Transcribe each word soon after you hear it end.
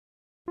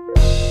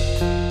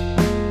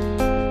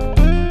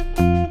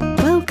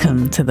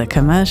to The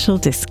Commercial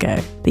Disco,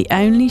 the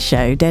only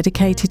show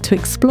dedicated to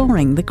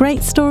exploring the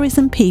great stories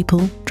and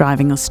people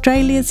driving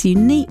Australia's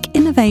unique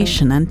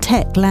innovation and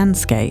tech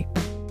landscape.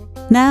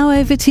 Now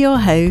over to your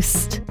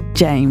host,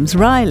 James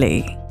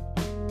Riley.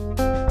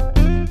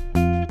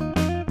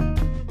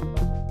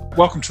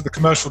 Welcome to The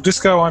Commercial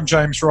Disco. I'm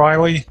James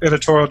Riley,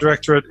 Editorial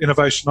Director at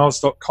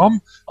innovationoz.com.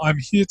 I'm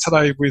here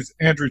today with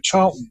Andrew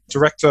Charlton,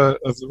 Director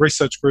of the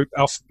research group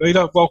Alpha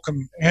Beta.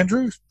 Welcome,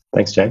 Andrew.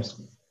 Thanks, James.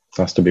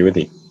 Nice to be with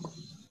you.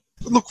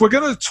 Look, we're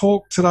going to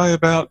talk today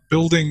about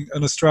building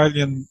an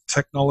Australian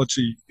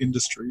technology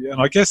industry. And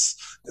I guess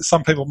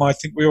some people might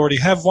think we already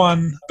have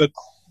one, but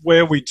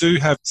where we do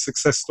have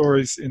success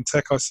stories in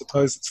tech, I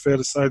suppose it's fair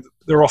to say that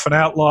they're often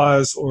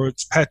outliers, or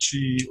it's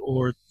patchy,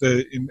 or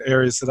they're in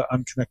areas that are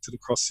unconnected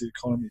across the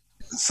economy.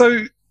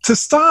 So to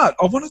start,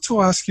 I wanted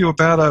to ask you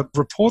about a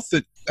report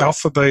that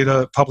Alpha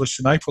Beta published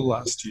in April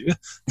last year,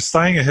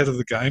 Staying Ahead of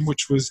the Game,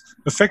 which was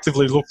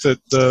effectively looked at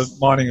the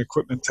mining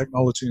equipment,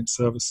 technology and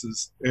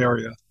services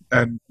area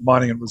and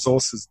mining and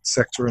resources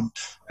sector,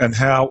 and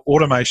how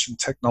automation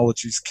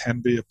technologies can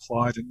be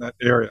applied in that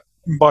area.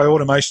 By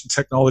automation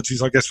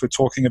technologies, I guess we're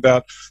talking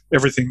about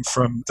everything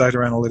from data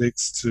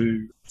analytics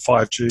to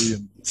 5G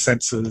and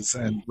sensors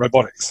and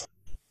robotics.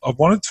 I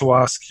wanted to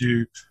ask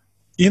you,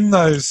 in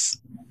those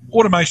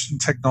automation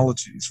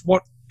technologies,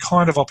 what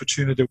kind of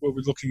opportunity were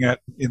we looking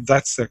at in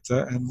that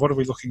sector, and what are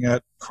we looking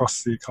at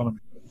across the economy?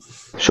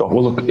 Sure.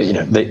 Well, look,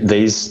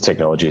 these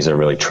technologies are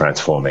really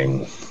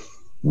transforming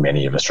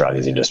many of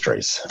Australia's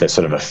industries. There's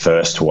sort of a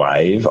first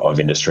wave of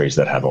industries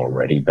that have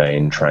already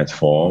been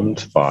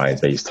transformed by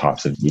these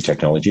types of new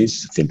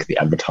technologies. Think the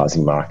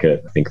advertising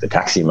market, think the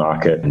taxi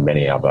market, and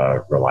many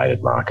other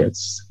related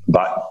markets.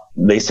 But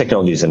these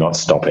technologies are not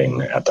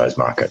stopping at those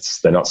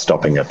markets. They're not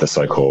stopping at the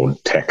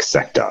so-called tech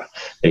sector.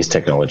 These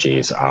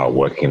technologies are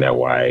working their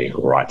way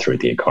right through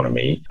the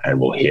economy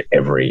and will hit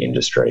every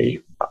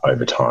industry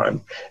over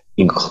time,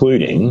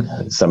 including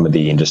some of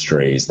the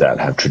industries that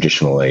have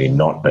traditionally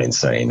not been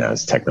seen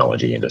as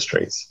technology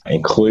industries,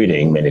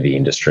 including many of the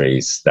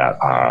industries that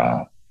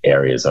are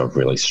areas of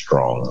really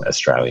strong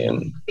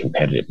Australian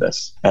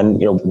competitiveness. And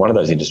one of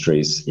those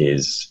industries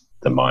is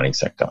the mining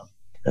sector.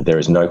 And there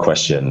is no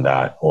question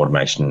that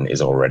automation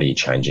is already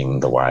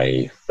changing the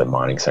way the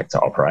mining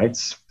sector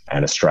operates.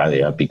 And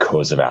Australia,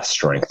 because of our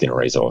strength in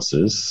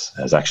resources,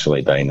 has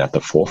actually been at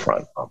the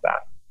forefront of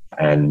that.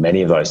 And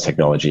many of those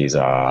technologies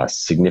are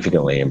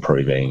significantly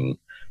improving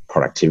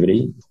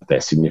productivity.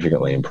 They're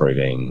significantly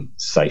improving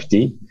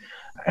safety.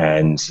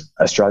 And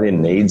Australia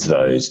needs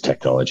those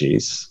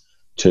technologies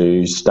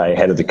to stay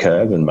ahead of the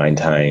curve and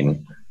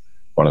maintain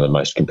one of the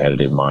most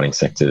competitive mining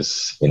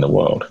sectors in the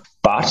world.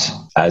 But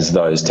as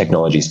those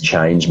technologies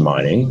change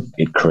mining,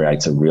 it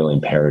creates a real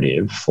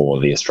imperative for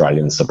the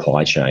Australian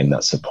supply chain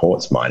that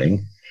supports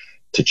mining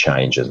to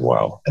change as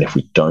well. And if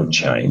we don't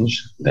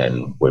change,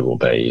 then we will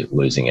be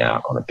losing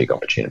out on a big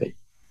opportunity.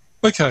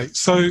 Okay,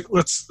 so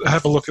let's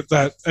have a look at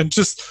that. And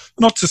just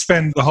not to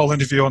spend the whole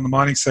interview on the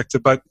mining sector,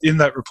 but in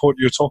that report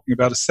you're talking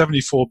about a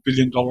 $74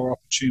 billion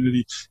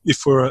opportunity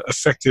if we're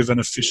effective and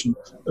efficient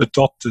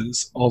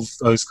adopters of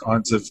those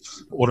kinds of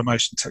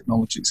automation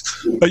technologies.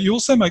 But you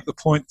also make the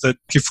point that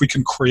if we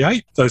can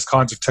create those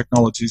kinds of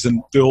technologies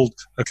and build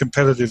a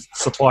competitive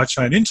supply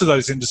chain into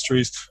those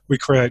industries, we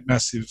create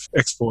massive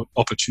export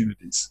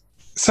opportunities.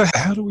 So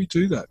how do we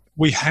do that?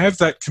 We have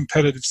that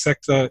competitive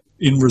sector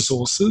in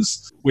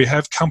resources. We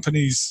have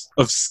companies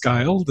of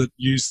scale that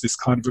use this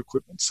kind of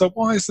equipment. So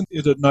why isn't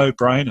it a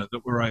no-brainer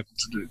that we're able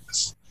to do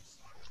this?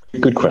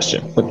 Good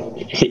question. Look,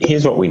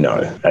 here's what we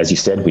know. As you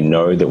said, we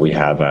know that we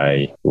have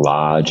a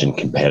large and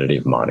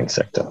competitive mining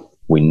sector.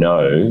 We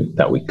know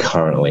that we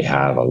currently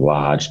have a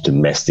large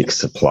domestic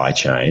supply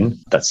chain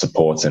that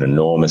supports an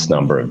enormous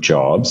number of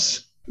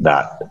jobs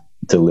that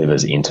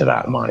delivers into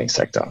that mining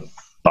sector.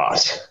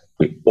 But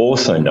we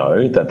also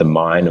know that the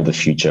mine of the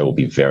future will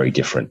be very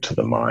different to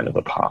the mine of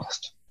the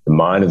past. The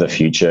mine of the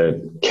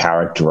future,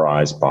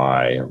 characterized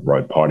by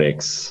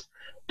robotics,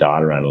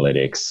 data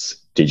analytics,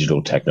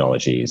 digital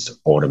technologies,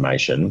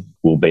 automation,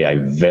 will be a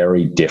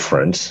very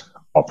different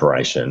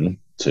operation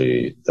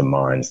to the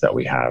mines that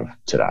we have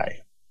today.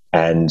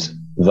 And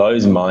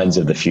those mines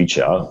of the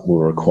future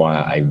will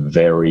require a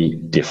very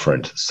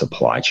different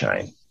supply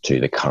chain to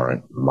the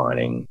current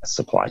mining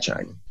supply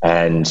chain.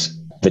 And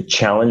the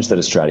challenge that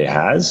Australia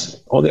has,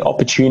 or the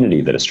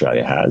opportunity that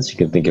Australia has, you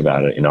can think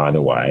about it in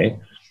either way,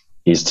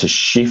 is to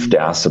shift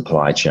our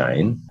supply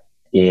chain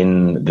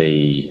in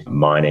the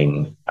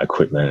mining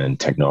equipment and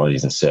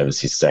technologies and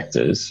services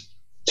sectors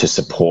to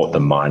support the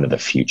mine of the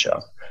future.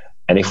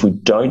 And if we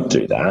don't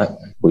do that,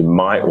 we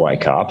might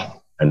wake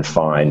up and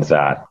find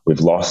that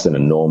we've lost an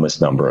enormous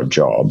number of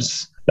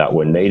jobs that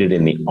were needed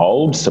in the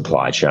old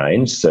supply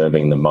chain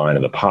serving the mine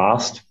of the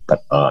past,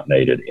 but aren't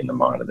needed in the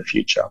mine of the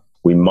future.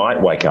 We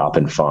might wake up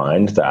and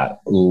find that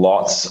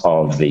lots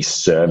of the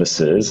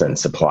services and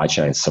supply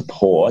chain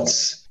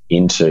supports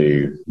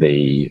into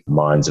the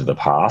mines of the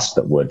past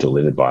that were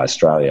delivered by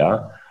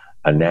Australia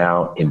are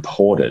now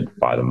imported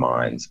by the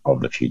mines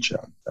of the future.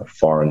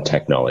 Foreign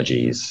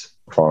technologies,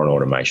 foreign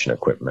automation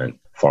equipment,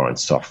 foreign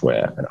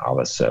software, and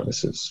other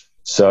services.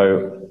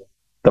 So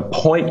the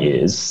point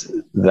is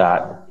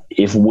that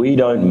if we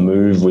don't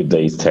move with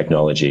these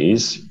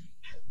technologies,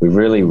 we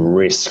really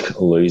risk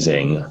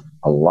losing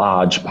a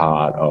large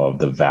part of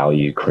the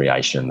value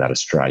creation that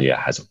Australia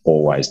has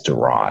always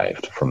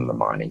derived from the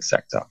mining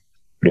sector.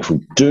 But if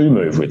we do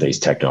move with these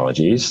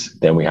technologies,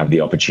 then we have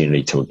the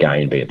opportunity to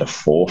again be at the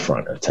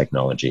forefront of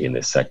technology in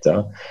this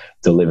sector,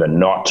 deliver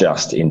not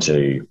just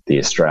into the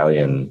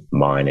Australian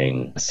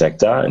mining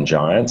sector and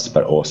giants,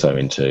 but also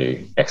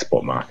into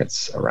export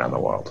markets around the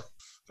world.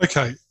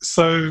 Okay,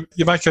 so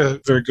you make a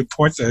very good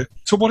point there.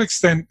 To what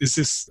extent is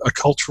this a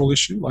cultural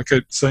issue? Like,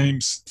 it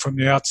seems from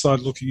the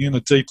outside looking in, a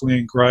deeply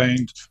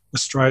ingrained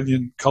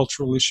Australian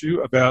cultural issue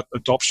about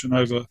adoption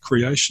over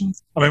creation.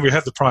 I mean, we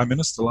had the Prime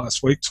Minister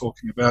last week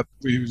talking about,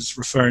 he was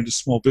referring to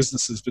small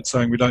businesses, but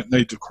saying we don't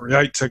need to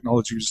create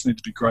technology, we just need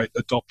to be great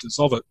adopters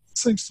of it. It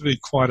seems to be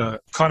quite a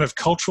kind of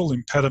cultural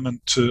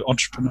impediment to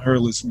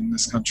entrepreneurialism in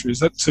this country. Is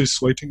that too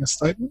sweeping a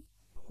statement?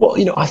 Well,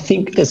 I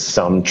think there's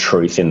some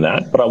truth in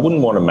that, but I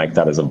wouldn't want to make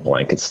that as a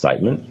blanket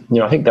statement.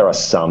 I think there are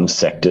some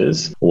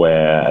sectors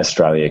where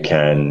Australia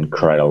can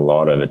create a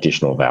lot of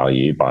additional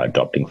value by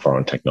adopting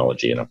foreign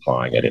technology and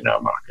applying it in our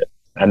market.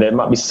 And there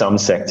might be some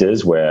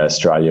sectors where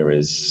Australia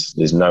is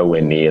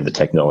nowhere near the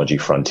technology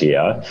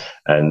frontier,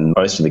 and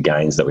most of the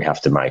gains that we have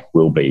to make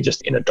will be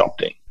just in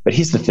adopting. But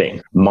here's the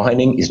thing,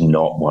 mining is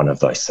not one of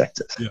those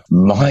sectors. Yeah.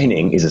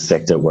 Mining is a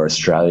sector where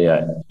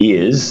Australia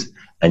is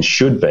and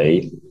should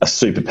be a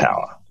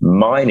superpower.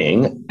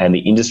 Mining and the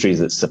industries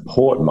that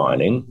support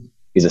mining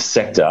is a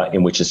sector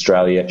in which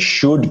Australia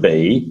should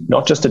be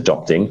not just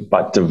adopting,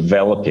 but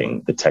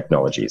developing the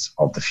technologies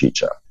of the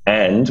future.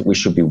 And we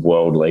should be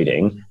world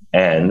leading,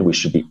 and we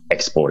should be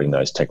exporting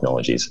those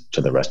technologies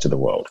to the rest of the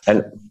world.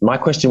 And my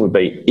question would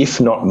be,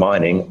 if not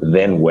mining,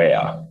 then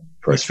where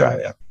for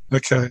Australia?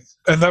 Okay.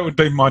 And that would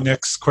be my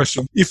next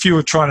question. If you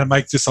were trying to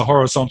make this a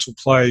horizontal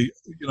play,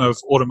 of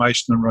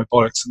automation and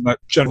robotics and that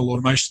general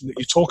automation that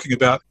you're talking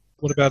about,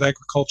 what about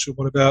agriculture?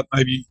 What about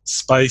maybe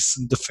space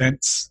and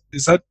defence?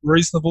 Is that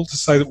reasonable to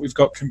say that we've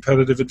got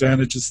competitive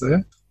advantages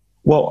there?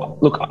 Well,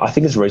 look, I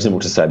think it's reasonable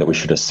to say that we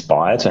should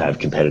aspire to have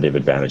competitive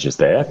advantages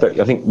there. But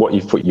I think what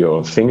you've put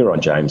your finger on,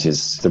 James,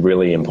 is the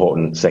really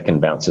important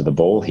second bounce of the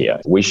ball here.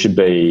 We should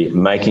be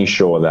making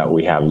sure that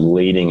we have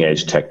leading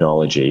edge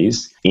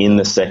technologies in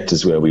the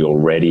sectors where we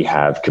already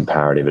have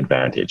comparative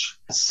advantage,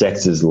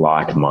 sectors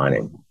like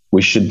mining.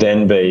 We should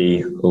then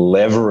be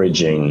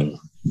leveraging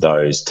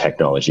those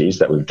technologies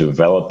that we've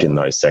developed in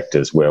those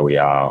sectors where we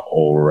are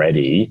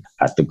already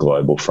at the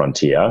global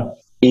frontier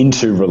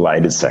into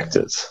related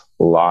sectors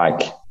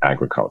like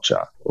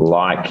agriculture,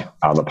 like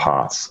other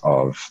parts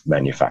of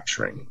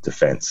manufacturing,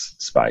 defence,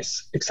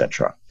 space,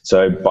 etc.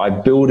 So by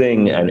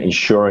building and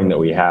ensuring that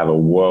we have a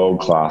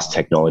world-class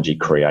technology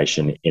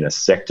creation in a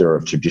sector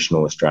of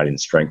traditional Australian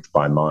strength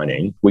by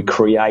mining, we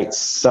create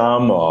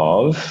some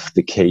of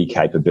the key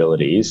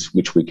capabilities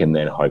which we can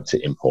then hope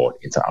to import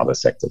into other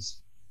sectors.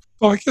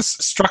 Well, I guess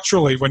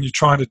structurally, when you're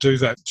trying to do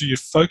that, do you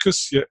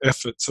focus your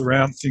efforts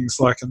around things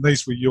like, and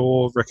these were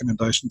your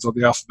recommendations or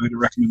the Alpha Beta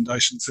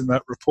recommendations in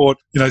that report,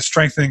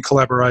 strengthening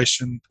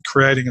collaboration,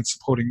 creating and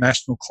supporting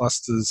national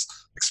clusters,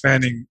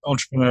 expanding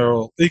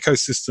entrepreneurial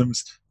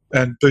ecosystems,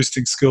 and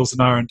boosting skills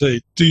and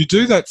R&D. Do you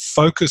do that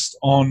focused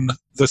on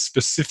the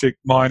specific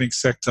mining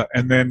sector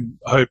and then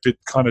hope it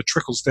kind of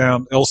trickles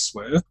down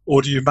elsewhere?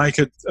 Or do you make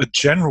it a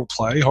general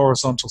play,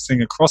 horizontal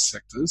thing across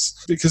sectors?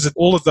 Because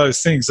all of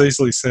those things,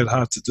 easily said,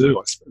 hard to do,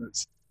 I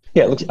suppose.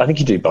 Yeah, look, I think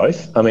you do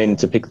both. I mean,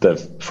 to pick the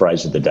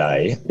phrase of the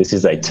day, this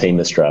is a Team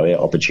Australia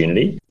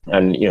opportunity.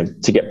 And,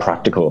 to get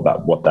practical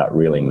about what that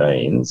really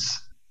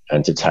means,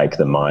 and to take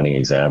the mining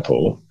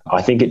example,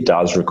 I think it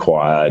does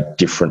require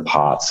different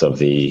parts of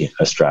the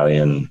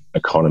Australian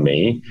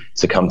economy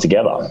to come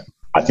together.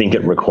 I think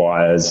it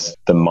requires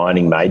the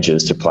mining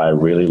majors to play a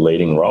really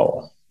leading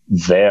role.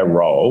 Their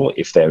role,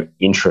 if they're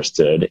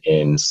interested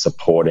in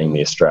supporting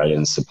the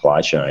Australian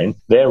supply chain,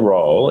 their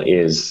role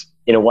is,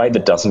 in a way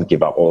that doesn't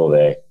give up all of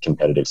their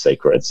competitive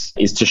secrets,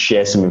 is to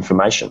share some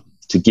information,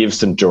 to give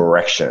some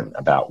direction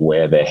about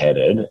where they're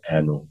headed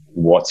and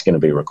what's going to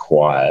be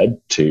required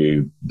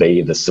to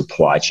be the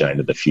supply chain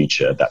of the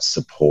future that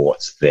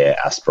supports their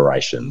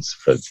aspirations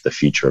for the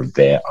future of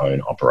their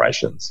own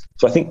operations.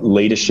 So I think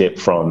leadership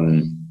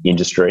from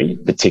industry,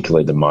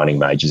 particularly the mining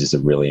majors, is a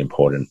really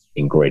important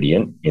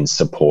ingredient in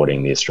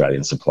supporting the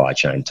Australian supply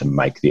chain to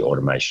make the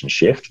automation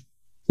shift.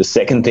 The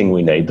second thing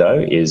we need, though,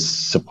 is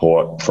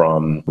support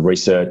from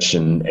research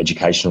and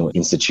educational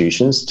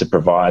institutions to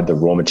provide the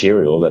raw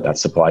material that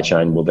supply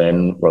chain will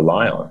then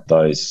rely on.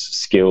 Those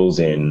skills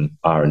in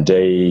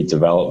R&D,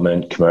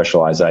 development,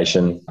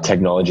 commercialisation,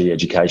 technology,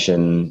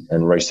 education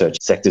and research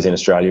sectors in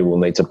Australia will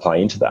need to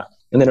play into that.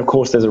 And then, of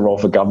course, there's a role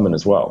for government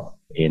as well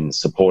in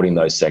supporting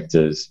those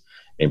sectors,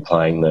 in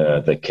playing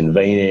the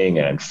convening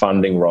and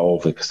funding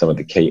role for some of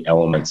the key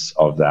elements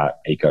of that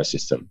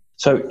ecosystem.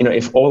 So,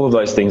 if all of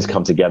those things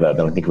come together,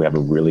 then I think we have a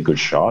really good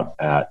shot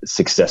at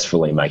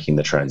successfully making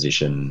the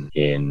transition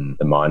in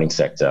the mining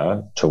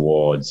sector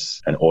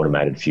towards an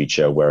automated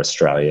future where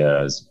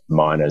Australia's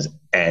miners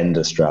and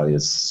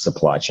Australia's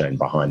supply chain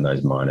behind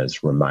those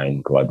miners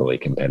remain globally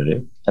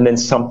competitive. And then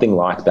something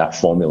like that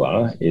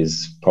formula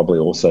is probably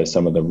also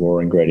some of the raw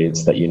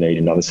ingredients that you need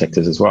in other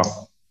sectors as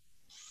well.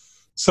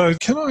 So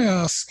can I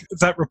ask,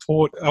 that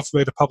report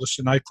Alphabeta published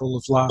in April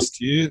of last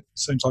year,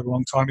 seems like a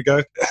long time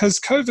ago, has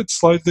COVID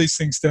slowed these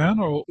things down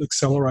or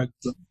accelerated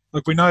them?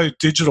 Like, we know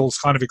digital's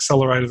kind of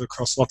accelerated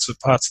across lots of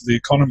parts of the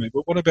economy,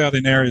 but what about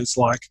in areas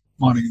like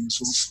mining and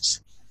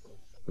resources?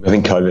 I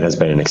think COVID has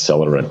been an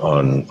accelerant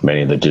on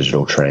many of the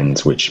digital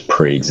trends which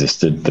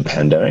pre-existed the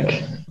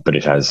pandemic, but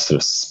it has sort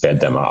of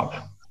sped them up.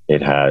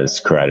 It has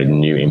created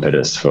new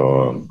impetus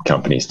for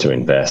companies to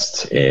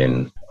invest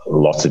in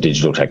lots of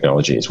digital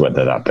technologies,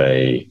 whether that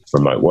be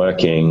remote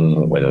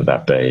working, whether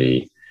that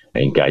be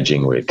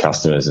engaging with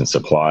customers and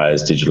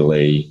suppliers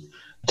digitally,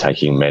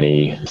 taking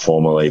many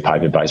formerly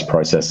paper-based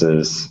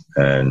processes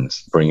and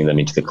bringing them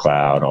into the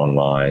cloud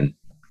online.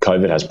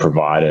 COVID has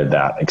provided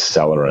that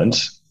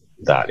accelerant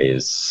that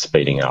is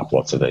speeding up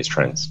lots of these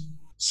trends.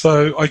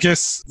 So I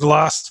guess the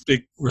last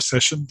big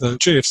recession, the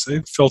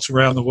GFC, felt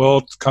around the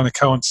world, kind of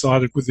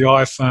coincided with the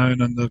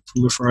iPhone and the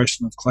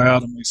proliferation of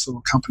cloud, and we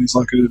saw companies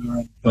like Uber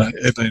and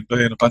Airbnb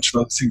and a bunch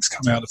of other things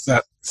come out of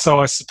that.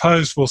 So I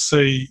suppose we'll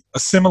see a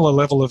similar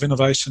level of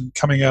innovation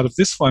coming out of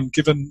this one,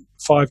 given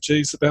 5G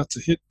is about to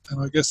hit,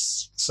 and I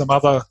guess some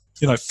other,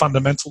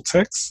 fundamental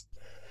techs.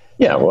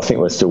 Yeah, well, I think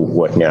we're still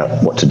working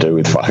out what to do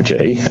with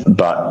 5G,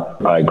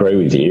 but I agree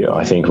with you.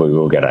 I think we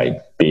will get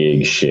a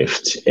big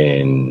shift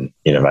in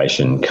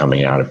innovation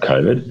coming out of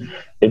COVID.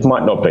 It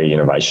might not be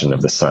innovation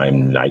of the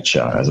same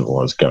nature as it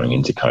was going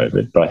into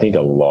COVID, but I think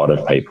a lot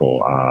of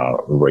people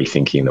are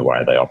rethinking the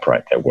way they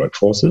operate their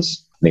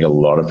workforces. I think a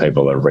lot of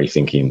people are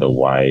rethinking the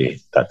way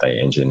that they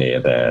engineer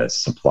their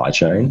supply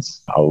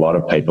chains. A lot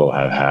of people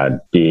have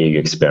had big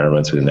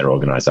experiments within their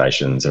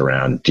organizations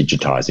around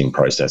digitizing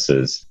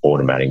processes,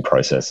 automating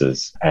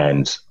processes.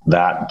 And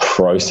that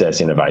process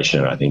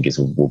innovation, I think,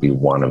 will be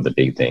one of the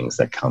big things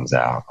that comes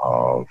out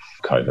of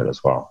COVID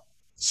as well.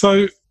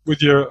 So with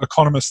your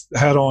economist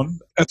hat on,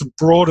 at the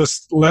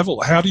broadest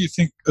level, how do you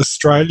think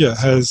Australia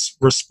has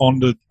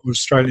responded, or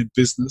Australian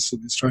business or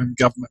the Australian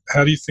government?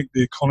 How do you think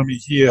the economy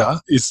here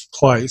is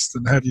placed,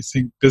 and how do you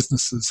think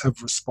businesses have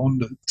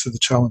responded to the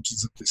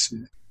challenges of this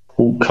year?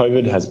 Well,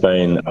 COVID has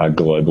been a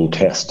global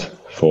test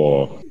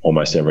for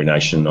almost every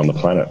nation on the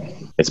planet.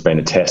 It's been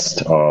a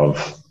test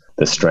of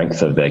the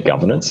strength of their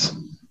governance.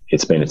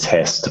 It's been a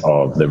test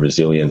of the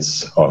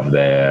resilience of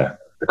their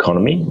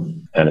economy,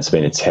 and it's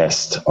been a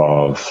test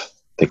of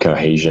the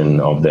cohesion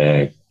of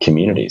their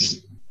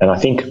communities. And I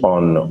think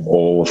on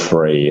all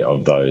three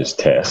of those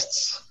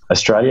tests,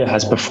 Australia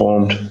has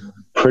performed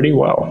pretty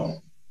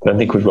well. I don't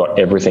think we've got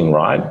everything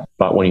right,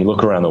 but when you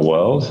look around the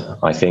world,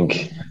 I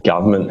think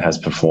government has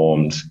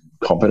performed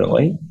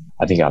competently.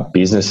 I think our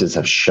businesses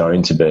have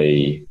shown to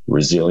be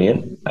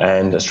resilient,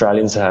 and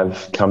Australians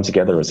have come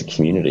together as a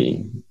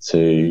community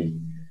to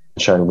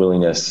shown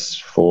willingness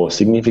for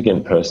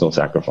significant personal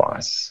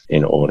sacrifice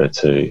in order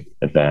to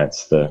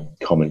advance the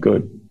common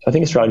good. So I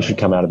think Australia should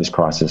come out of this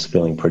crisis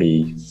feeling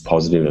pretty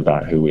positive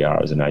about who we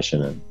are as a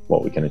nation and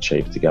what we can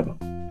achieve together.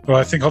 Well,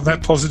 I think on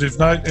that positive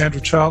note, Andrew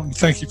Charlton,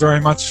 thank you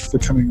very much for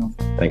coming on.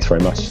 Thanks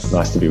very much.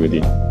 Nice to be with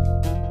you.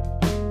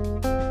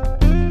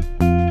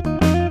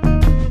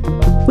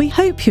 We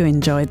hope you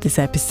enjoyed this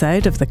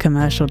episode of The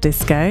Commercial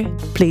Disco.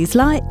 Please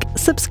like,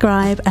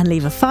 subscribe and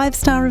leave a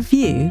 5-star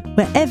review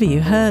wherever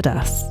you heard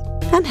us.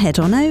 And head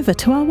on over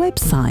to our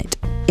website,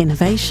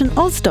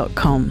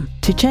 innovationoz.com,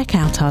 to check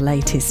out our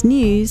latest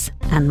news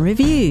and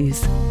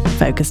reviews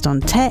focused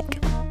on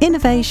tech,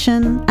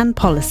 innovation and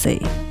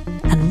policy.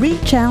 And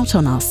reach out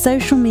on our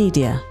social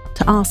media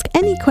to ask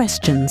any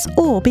questions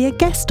or be a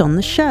guest on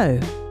the show.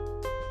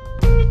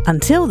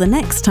 Until the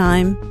next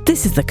time,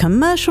 this is The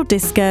Commercial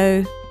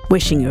Disco,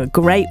 wishing you a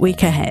great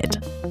week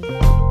ahead.